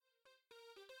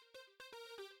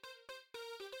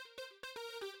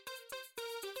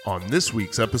on this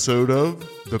week's episode of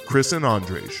The Chris and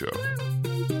Andre Show.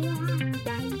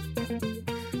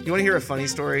 You want to hear a funny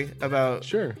story about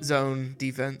zone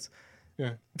defense?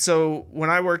 Yeah. So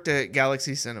when I worked at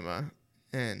Galaxy Cinema,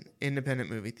 an independent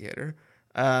movie theater,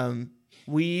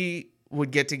 we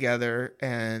would get together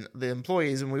and the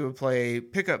employees and we would play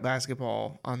pickup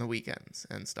basketball on the weekends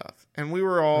and stuff. And we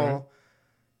were all,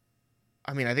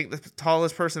 I mean, I think the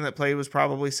tallest person that played was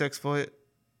probably 6 foot,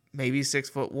 maybe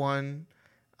 6'1".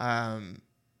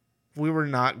 We were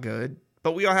not good,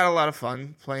 but we all had a lot of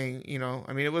fun playing, you know.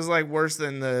 I mean, it was like worse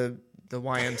than the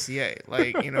YMCA.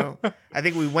 Like, you know, I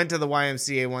think we went to the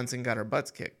YMCA once and got our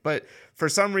butts kicked. But for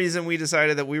some reason, we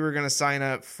decided that we were going to sign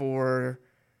up for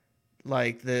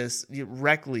like this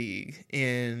rec league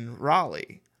in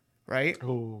Raleigh, right?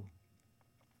 Oh.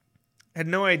 Had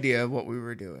no idea what we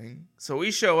were doing. So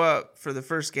we show up for the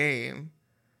first game,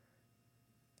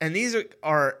 and these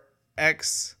are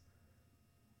ex-college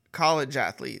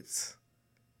athletes.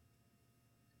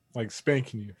 Like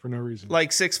spanking you for no reason. Like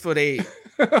 6'8",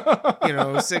 you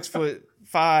know,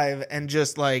 6'5", and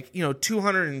just like, you know,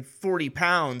 240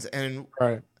 pounds. And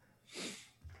right.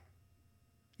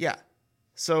 Yeah.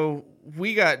 So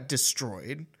we got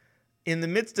destroyed. In the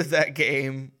midst of that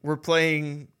game, we're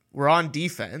on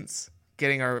defense,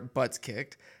 getting our butts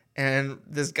kicked. And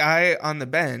this guy on the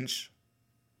bench,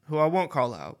 who I won't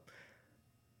call out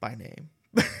by name,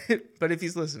 but if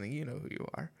he's listening, you know who you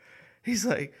are. He's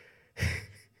like,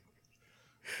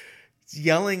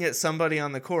 yelling at somebody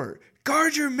on the court,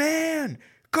 guard your man,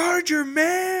 guard your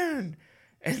man.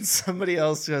 And somebody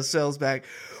else just yells back,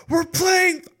 we're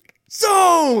playing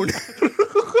zone.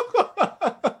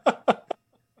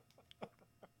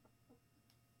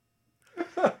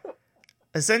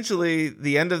 Essentially,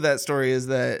 the end of that story is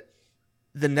that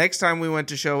the next time we went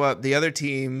to show up, the other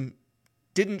team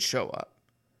didn't show up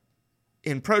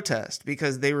in protest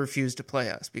because they refused to play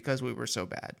us because we were so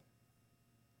bad.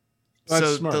 That's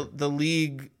so smart. The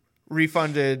league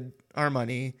refunded our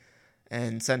money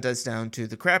and sent us down to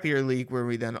the crappier league where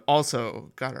we then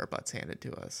also got our butts handed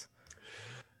to us.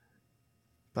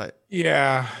 But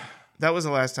yeah, that was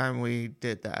the last time we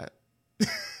did that.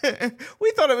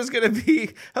 We thought it was going to be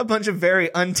a bunch of very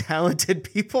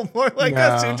untalented people, more like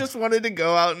us, who just wanted to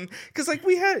go out and, because like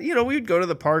we had, you know, we would go to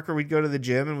the park or we'd go to the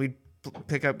gym and we'd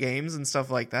pick up games and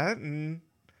stuff like that. And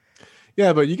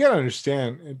yeah, but you gotta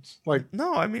understand, it's like,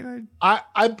 no, I mean, I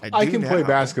can play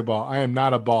basketball. I am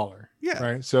not a baller. Yeah.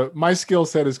 Right. So my skill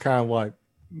set is kind of like,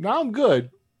 no, I'm good.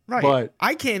 Right. But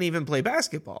I can't even play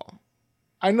basketball.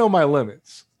 I know my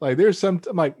limits. Like there's some,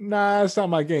 I'm like, nah, it's not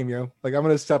my game, yo. Like I'm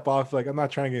going to step off. Like I'm not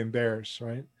trying to get embarrassed.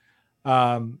 Right.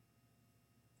 And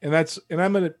that's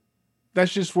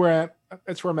just where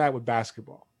I'm at with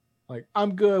basketball. Like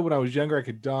I'm good. When I was younger, I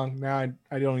could dunk. Now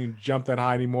I don't even jump that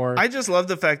high anymore. I just love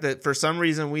the fact that for some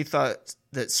reason we thought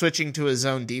that switching to a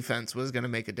zone defense was going to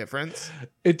make a difference.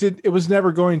 It did. It was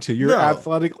never going to.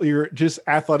 You're just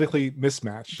athletically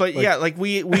mismatched. But like, yeah, like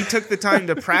we took the time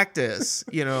to practice,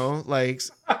 you know, like.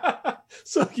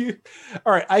 So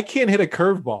all right. I can't hit a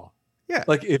curveball. Yeah.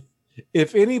 Like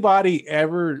if anybody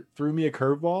ever threw me a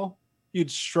curveball,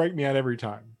 you'd strike me out every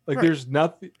time. Like there's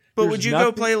nothing. But would you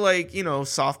go play like, you know,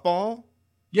 softball?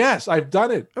 Yes, I've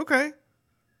done it. Okay.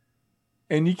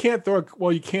 And you can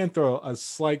throw a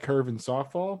slight curve in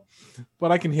softball,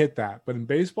 but I can hit that. But in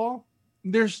baseball,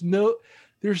 there's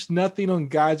nothing on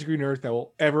God's green earth that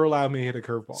will ever allow me to hit a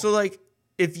curveball. So like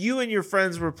if you and your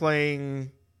friends were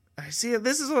playing, I see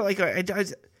this is like,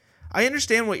 I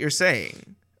understand what you're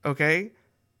saying. Okay.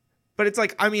 But it's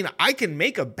like, I mean, I can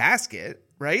make a basket,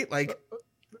 right? Like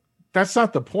that's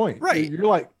not the point. Right.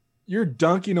 You're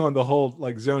dunking on the whole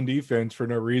like zone defense for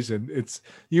no reason.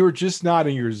 You were just not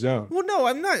in your zone. Well, no,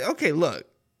 I'm not. Okay, look,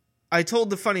 I told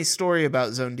the funny story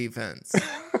about zone defense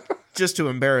just to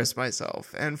embarrass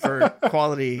myself and for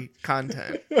quality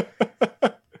content.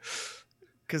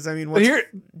 Because I mean,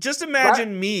 just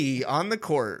imagine me on the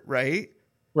court, right?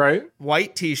 Right.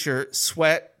 White t-shirt,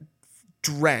 sweat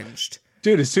drenched.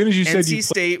 Dude, as soon as you said NC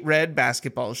State red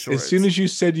basketball shorts. As soon as you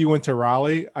said you went to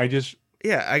Raleigh, I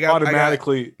got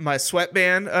automatically my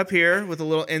sweatband up here with a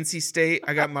little NC State.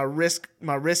 I got my wrist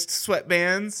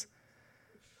sweatbands.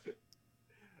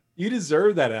 You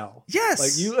deserve that L.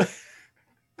 Yes. Like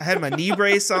I had my knee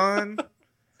brace on.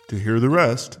 To hear the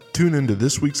rest, tune into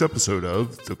this week's episode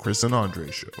of The Chris and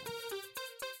Andre Show.